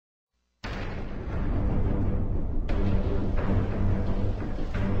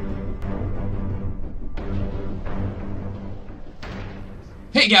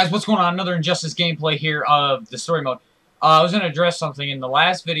Hey guys, what's going on? Another Injustice gameplay here of the story mode. I was gonna address something in the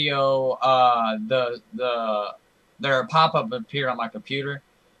last video. Their pop-up appeared on my computer,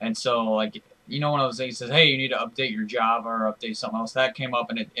 and so like when I was saying, it says, "Hey, you need to update your Java or update something else." That came up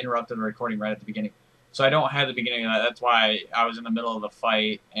and it interrupted the recording right at the beginning. So I don't have the beginning of that. That's why I was in the middle of the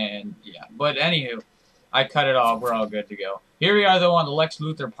fight, and yeah. But anywho, I cut it off. We're all good to go. Here we are though on the Lex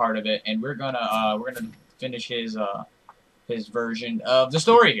Luthor part of it, and we're gonna finish his version of the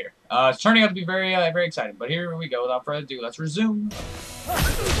story here. It's turning out to be very exciting. But here we go. Without further ado, let's resume.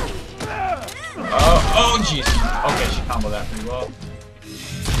 Oh, jeez. Okay, she comboed that pretty well.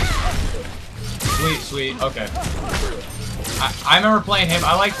 Sweet. Okay. I remember playing him.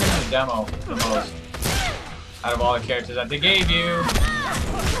 I liked him in the demo the most out of all the characters that they gave you.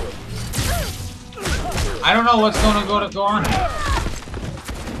 I don't know what's going to go on here.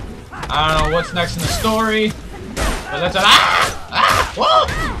 I don't know what's next in the story. But that's an whoa!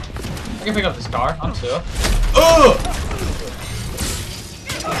 I can pick up this car. I'm still.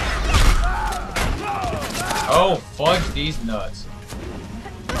 Oh, fudge these nuts.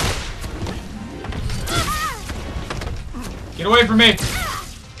 Get away from me!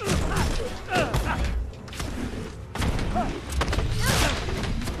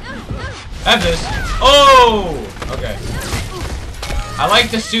 Have this. Oh! Okay. I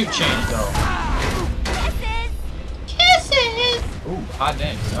like the suit change though. Ooh, hot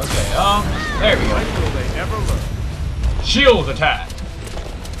dang. Okay, there we go. Will they ever learn? Shield attack.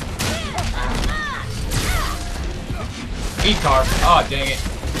 Eat car. Oh, dang it.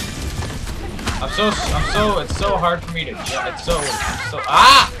 It's so hard for me to jump. It's so,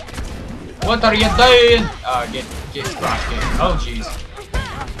 what are you doing? Get cross game. Oh, jeez.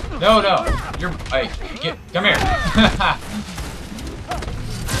 No. You're, hey, come here.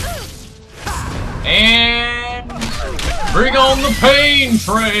 And bring on the pain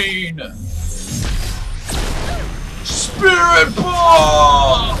train! Spirit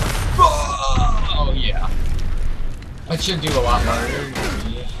ball! Oh yeah. That should do a lot more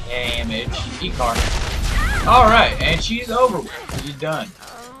damage. E-car. Alright, and she's over with. You're done.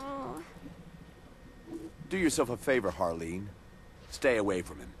 Do yourself a favor, Harleen. Stay away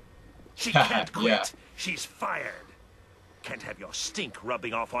from him. She can't quit. Yeah. She's fired. Can't have your stink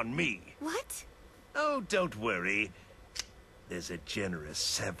rubbing off on me. What? Oh, don't worry. There's a generous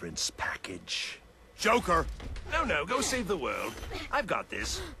severance package. Joker! No, go save the world. I've got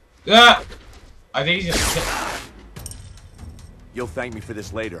this. I think he's gonna kill. You'll thank me for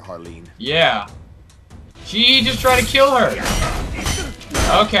this later, Harleen. Yeah. She just tried to kill her.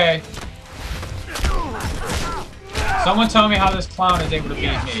 Okay. Someone tell me how this clown is able to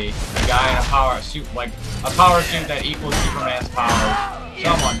beat me. A guy in a power suit, like a power suit that equals Superman's power.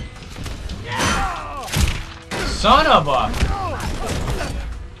 Someone. Son of a...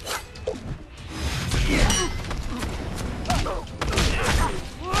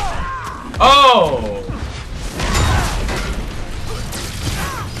 Oh!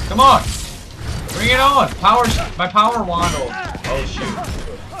 Come on! Bring it on! My power wandle. Oh shoot.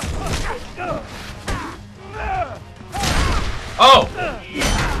 Oh!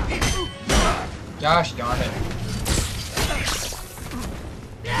 Gosh darn it.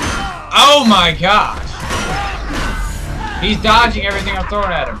 Oh my gosh! He's dodging everything I'm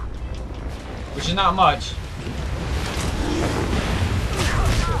throwing at him. Which is not much.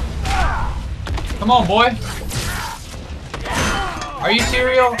 Come on, boy. Are you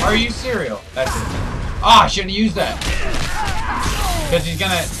cereal? Are you cereal? That's it. Ah, I shouldn't use that. Because he's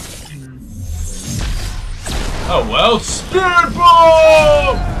gonna... Oh, well. Spirit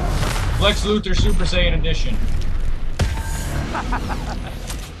Bomb! Lex Luthor Super Saiyan Edition.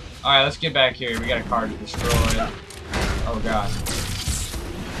 Alright, let's get back here. We got a car to destroy. Oh, God.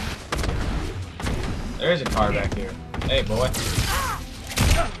 There's a car back here. Hey, boy.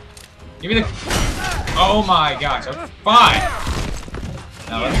 Give me the... Oh, my gosh. Okay, fine.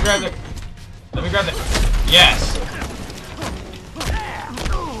 Now, let me grab the... Yes!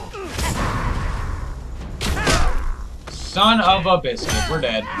 Son of a biscuit. We're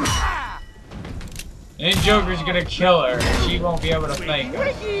dead. And Joker's gonna kill her, and she won't be able to thank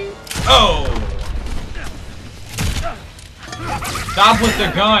us. Oh! Stop with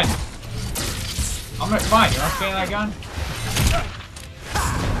the gun! I'm gonna... Fine, you wanna stay in that gun?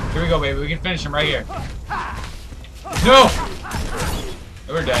 Here we go, baby. We can finish him right here. No!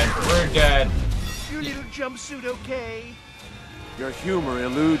 We're dead. We're dead. Your little jumpsuit okay? Your humor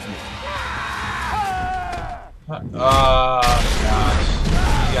eludes me. Oh, gosh.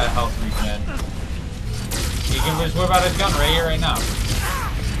 He's got a health regen. He can just whip out his gun right here, right now.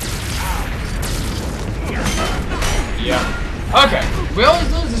 Yeah. Okay, we always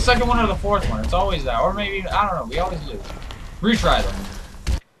lose the second one or the fourth one. It's always that. Or maybe, I don't know, we always lose. Retry them.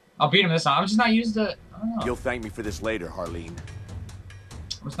 I'll beat him this time. I'm just not used to... I don't know. You'll thank me for this later, Harleen.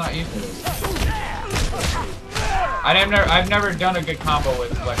 I'm just not used to this. I've never done a good combo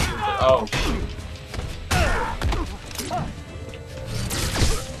with Lex Luthor. Oh, shoot.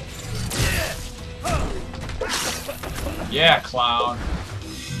 Yeah, clown.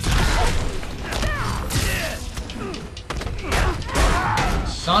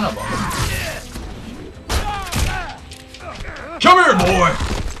 Son of a... Come here, boy!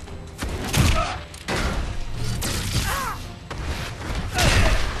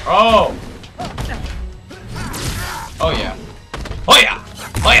 Oh! Oh yeah. Oh yeah!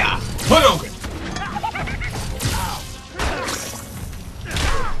 Oh yeah! Hadouken!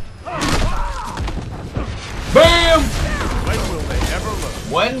 Bam! When will they ever learn?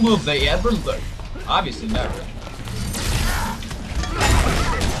 When will they ever learn? Obviously never.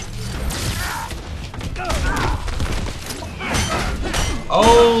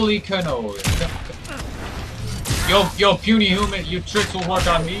 Holy cannoli. Yo, puny human, your tricks will work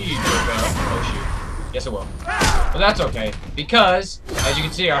on me, Joker. Oh shoot. Yes it will. But that's okay. Because, as you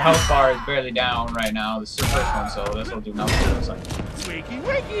can see, our health bar is barely down right now. This is the first one, so this will do nothing. Wakey,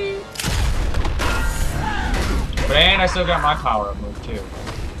 wakey! But and I still got my power-up move too.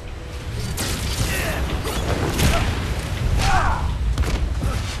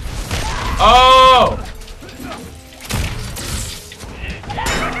 Oh!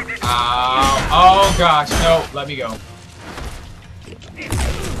 Ow. Oh gosh, no, let me go.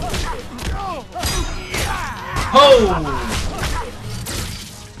 Oh!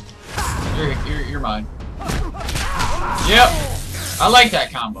 You're mine. Yep. I like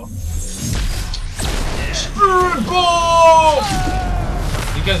that combo.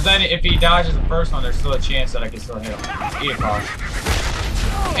 Because then if he dodges the first one, there's still a chance that I can still hit him. Eat a car.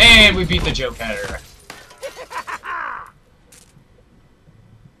 And we beat the Joker.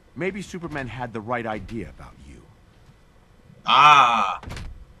 Maybe Superman had the right idea about you. Ah.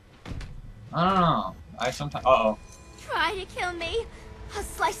 I don't know. I sometimes... Uh-oh. Try to kill me? I'll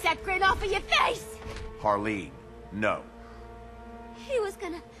slice that grin off of your face! Harleen, no. He was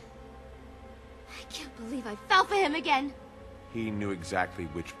gonna... I can't believe I fell for him again. He knew exactly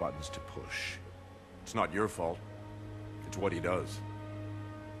which buttons to push. It's not your fault. It's what he does.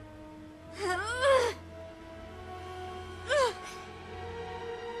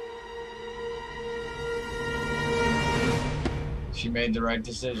 She made the right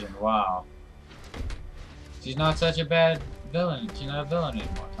decision. Wow. She's not such a bad villain. She's not a villain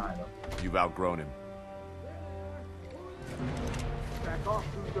anymore, kind of. You've outgrown him.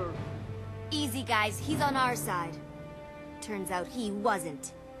 Easy, guys. He's on our side. Turns out he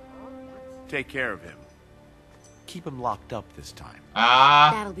wasn't. Take care of him. Keep him locked up this time.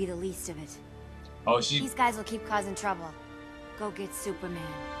 Ah. That'll be the least of it. Oh, These guys will keep causing trouble. Go get Superman.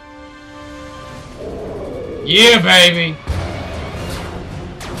 Yeah, baby.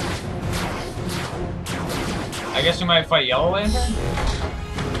 I guess we might fight Yellow Lantern?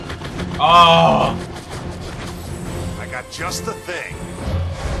 Oh! I got just the thing.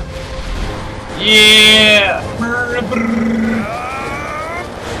 Yeah!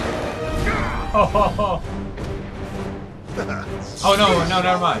 Oh, oh no,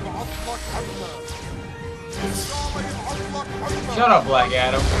 never mind. Shut up, Black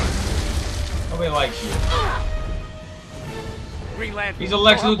Adam. Nobody likes you. Green Lantern. He's a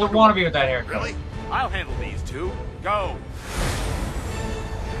Lex Luthor wannabe with that haircut. Really? I'll handle these two. Go.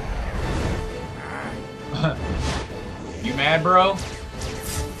 You mad, bro?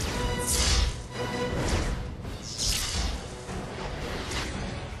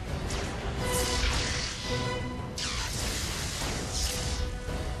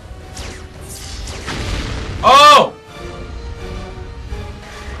 Oh!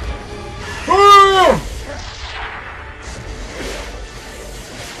 Boom!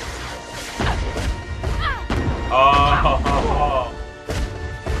 Oh!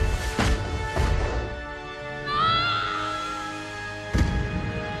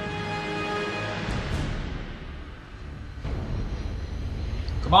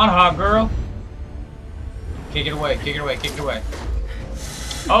 Come on, hot girl. Kick it away, kick it away, kick it away.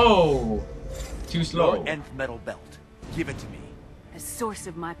 Oh! Too slow. Your nth metal belt. Give it to me. A source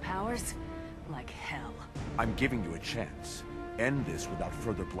of my powers? Like hell. I'm giving you a chance. End this without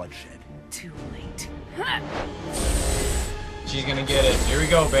further bloodshed. Too late. She's gonna get it. Here we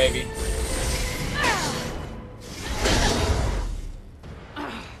go, baby.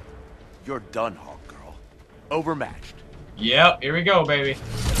 You're done, Hawk Girl. Overmatched. Yep, here we go, baby.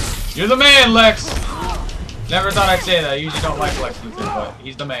 You're the man, Lex. Never thought I'd say that. I usually don't like Lex Luthor, but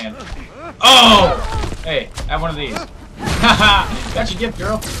he's the man. Oh! Hey, have one of these. Haha! Got your gift,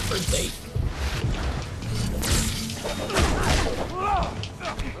 girl. First date.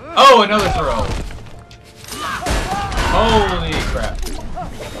 Oh, another throw. Holy crap.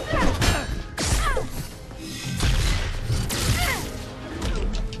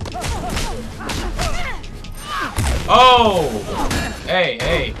 Oh! Hey,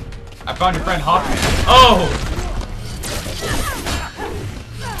 hey. I found your friend Hawkman. Oh!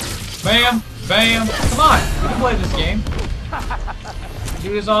 Bam! Bam! Come on! We can play this game.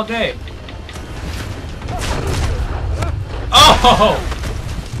 Do this all day. Oh!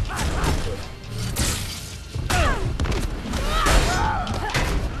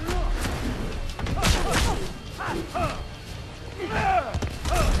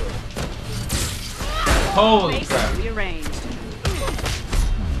 Holy crap. Rearranged.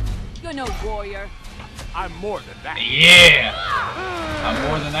 You're no warrior. I'm more than that. Yeah! I'm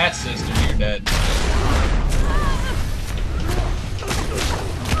more than that, sister. You're dead.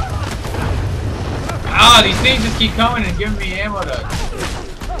 Ah, these things just keep coming and giving me ammo to...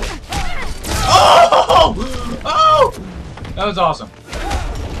 Oh! Oh! That was awesome.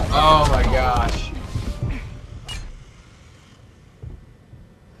 Oh my gosh.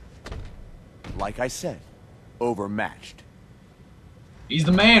 Like I said, overmatched. He's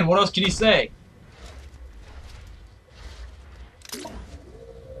the man. What else can he say?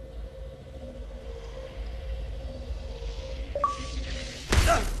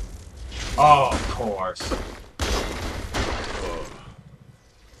 Oh, of course.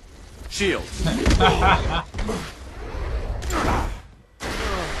 Shield.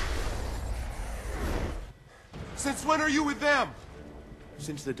 Since when are you with them?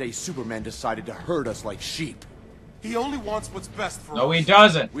 Since the day Superman decided to herd us like sheep. He only wants what's best for us. No, he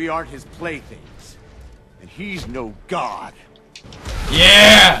doesn't. We aren't his playthings. And he's no god.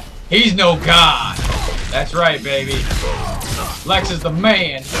 Yeah! He's no god. That's right, baby. Lex is the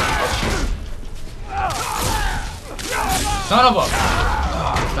man. Son of a... Oh,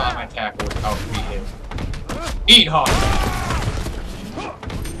 I thought my tackle was out to beat him. Eat, Hawk.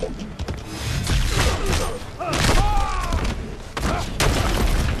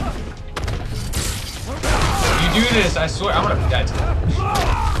 You do this, I swear, I'm gonna be dead.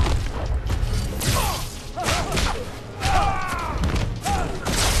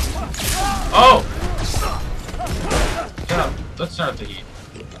 Oh! Shut up. Let's turn up the heat.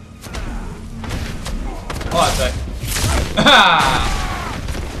 Hold on a sec.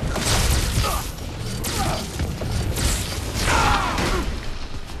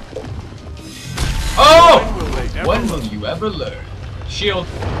 Oh! When will you ever learn? Shield.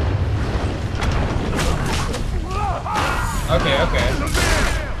 Okay, okay.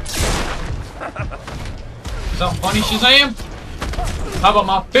 Something funny, Shazam? How about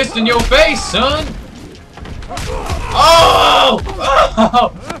my fist in your face, son? Oh!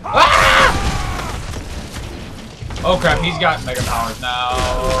 Oh! Ah! Oh crap, he's got mega powers now.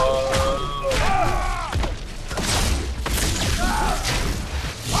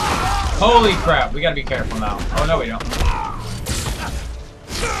 Holy crap, we gotta be careful now. Oh no, we don't.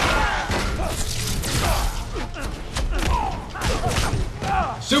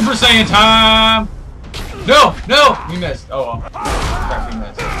 Super Saiyan time! No! No! We missed. Oh well. Crap, we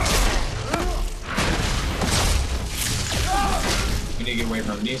missed. We need to get away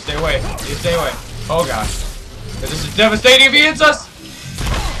from him. We need to stay away. We need to stay away. Oh gosh. This is devastating if he hits us!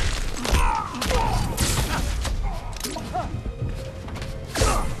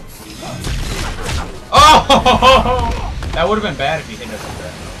 Oh! That would have been bad if he hit us with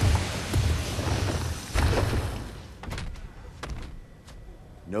that.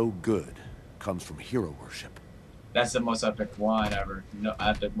 No good comes from hero worship. That's the most epic line ever. No,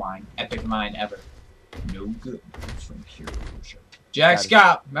 epic line ever. No good comes from hero worship. Jack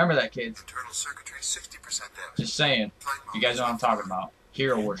Scott, remember that, kids. Internal circuitry 60% damage. Just saying. You guys know what I'm talking about.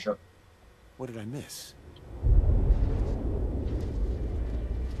 Hero worship. What did I miss?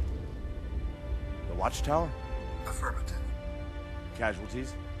 The watchtower? Affirmative.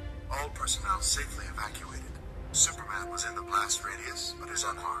 Casualties? All personnel safely evacuated. Superman was in the blast radius, but is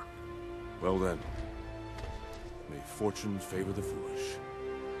unharmed. Well then. May fortune favor the foolish.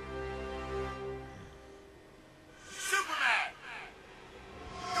 Superman!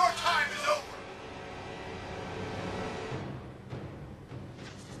 Your time is over!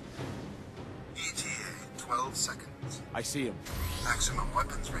 ETA, 12 seconds. I see him. Maximum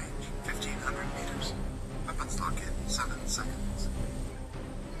weapons range, 1,500 meters. Weapons lock in, 7 seconds.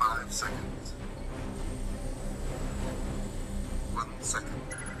 5 seconds. 1 second.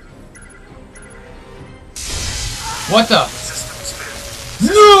 What the? Systems failed.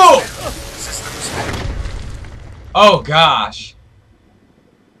 No! Systems failed. Oh gosh.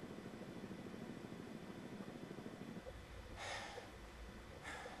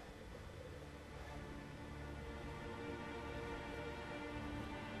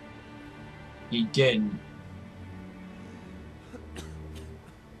 He didn't.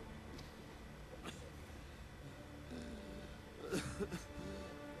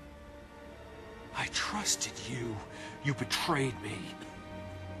 I trusted you. You betrayed me.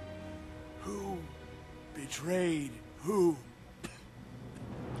 Who betrayed who?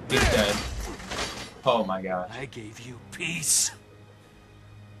 He's dead. Oh my gosh. I gave you peace.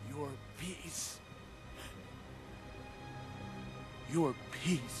 Your peace. Your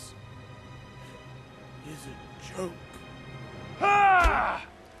peace is a joke.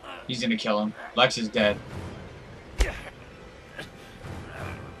 He's gonna kill him. Lex is dead.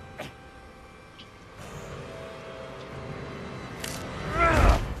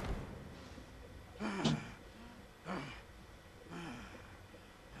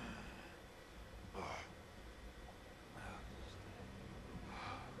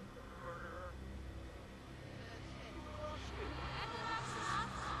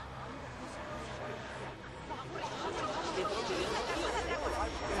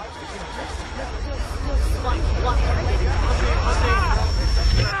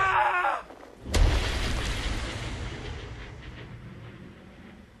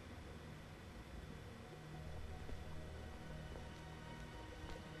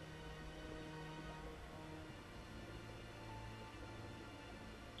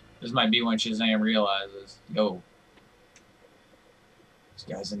 This might be when Shazam realizes, yo, this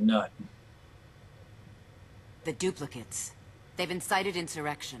guy's a nut. The duplicates. They've incited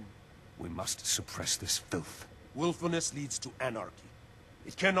insurrection. We must suppress this filth. Willfulness leads to anarchy.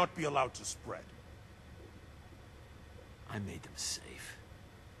 It cannot be allowed to spread. I made them safe.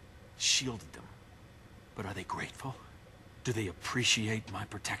 Shielded them. But are they grateful? Do they appreciate my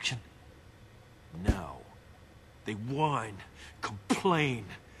protection? No. They whine, complain,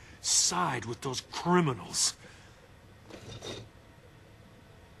 side with those criminals.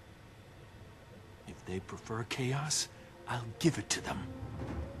 If they prefer chaos, I'll give it to them.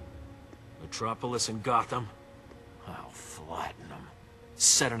 Metropolis and Gotham, I'll flatten them.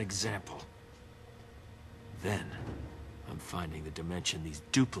 Set an example. Then, I'm finding the dimension these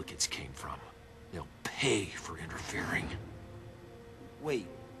duplicates came from. They'll pay for interfering. Wait,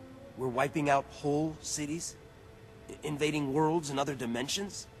 we're wiping out whole cities? Invading worlds and other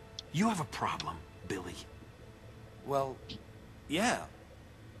dimensions? You have a problem, Billy. Well, yeah.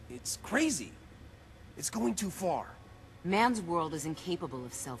 It's crazy. It's going too far. Man's world is incapable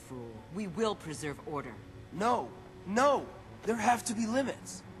of self-rule. We will preserve order. No, no. There have to be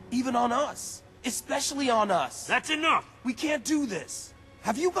limits. Even on us. Especially on us. That's enough! We can't do this.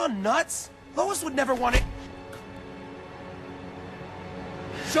 Have you gone nuts? Lois would never want it.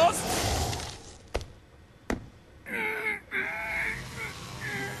 Just...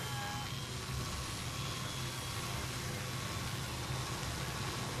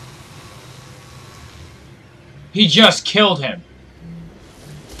 He just killed him.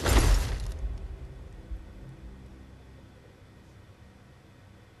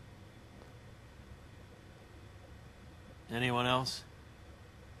 Anyone else?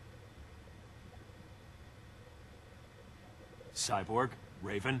 Cyborg,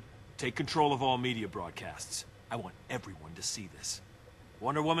 Raven, take control of all media broadcasts. I want everyone to see this.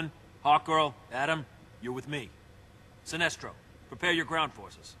 Wonder Woman, Hawkgirl, Adam, you're with me. Sinestro, prepare your ground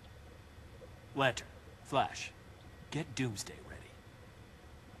forces. Lantern, Flash, get Doomsday ready.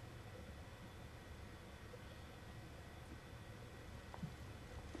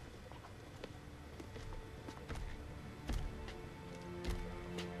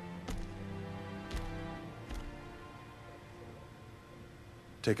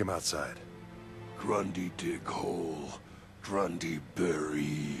 Take him outside. Grundy dig hole. Grundy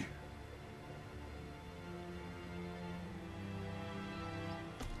bury.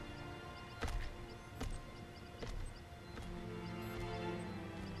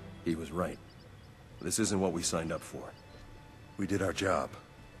 He was right. This isn't what we signed up for. We did our job.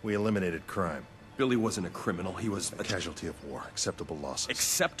 We eliminated crime. Billy wasn't a criminal, he was A casualty of war. Acceptable losses.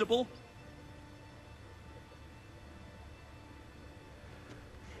 acceptable?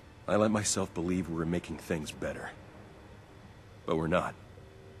 I let myself believe we were making things better. But we're not.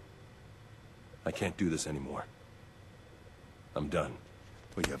 I can't do this anymore. I'm done.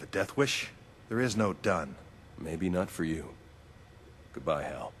 Well, you have a death wish? There is no done. Maybe not for you. Goodbye,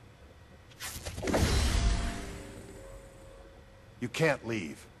 Hal. You can't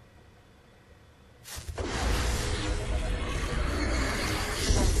leave.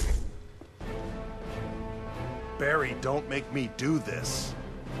 Barry, don't make me do this.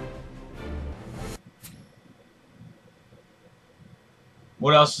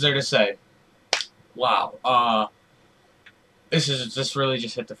 What else is there to say? Wow. This really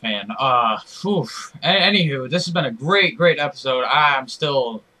just hit the fan. Anywho, this has been a great episode. I'm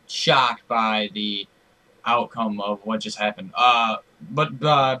still shocked by the outcome of what just happened.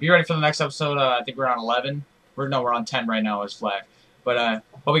 But be ready for the next episode. I think we're on 11. We're on 10 right now as Flash. But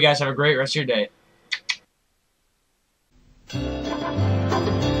hope you guys have a great rest of your day.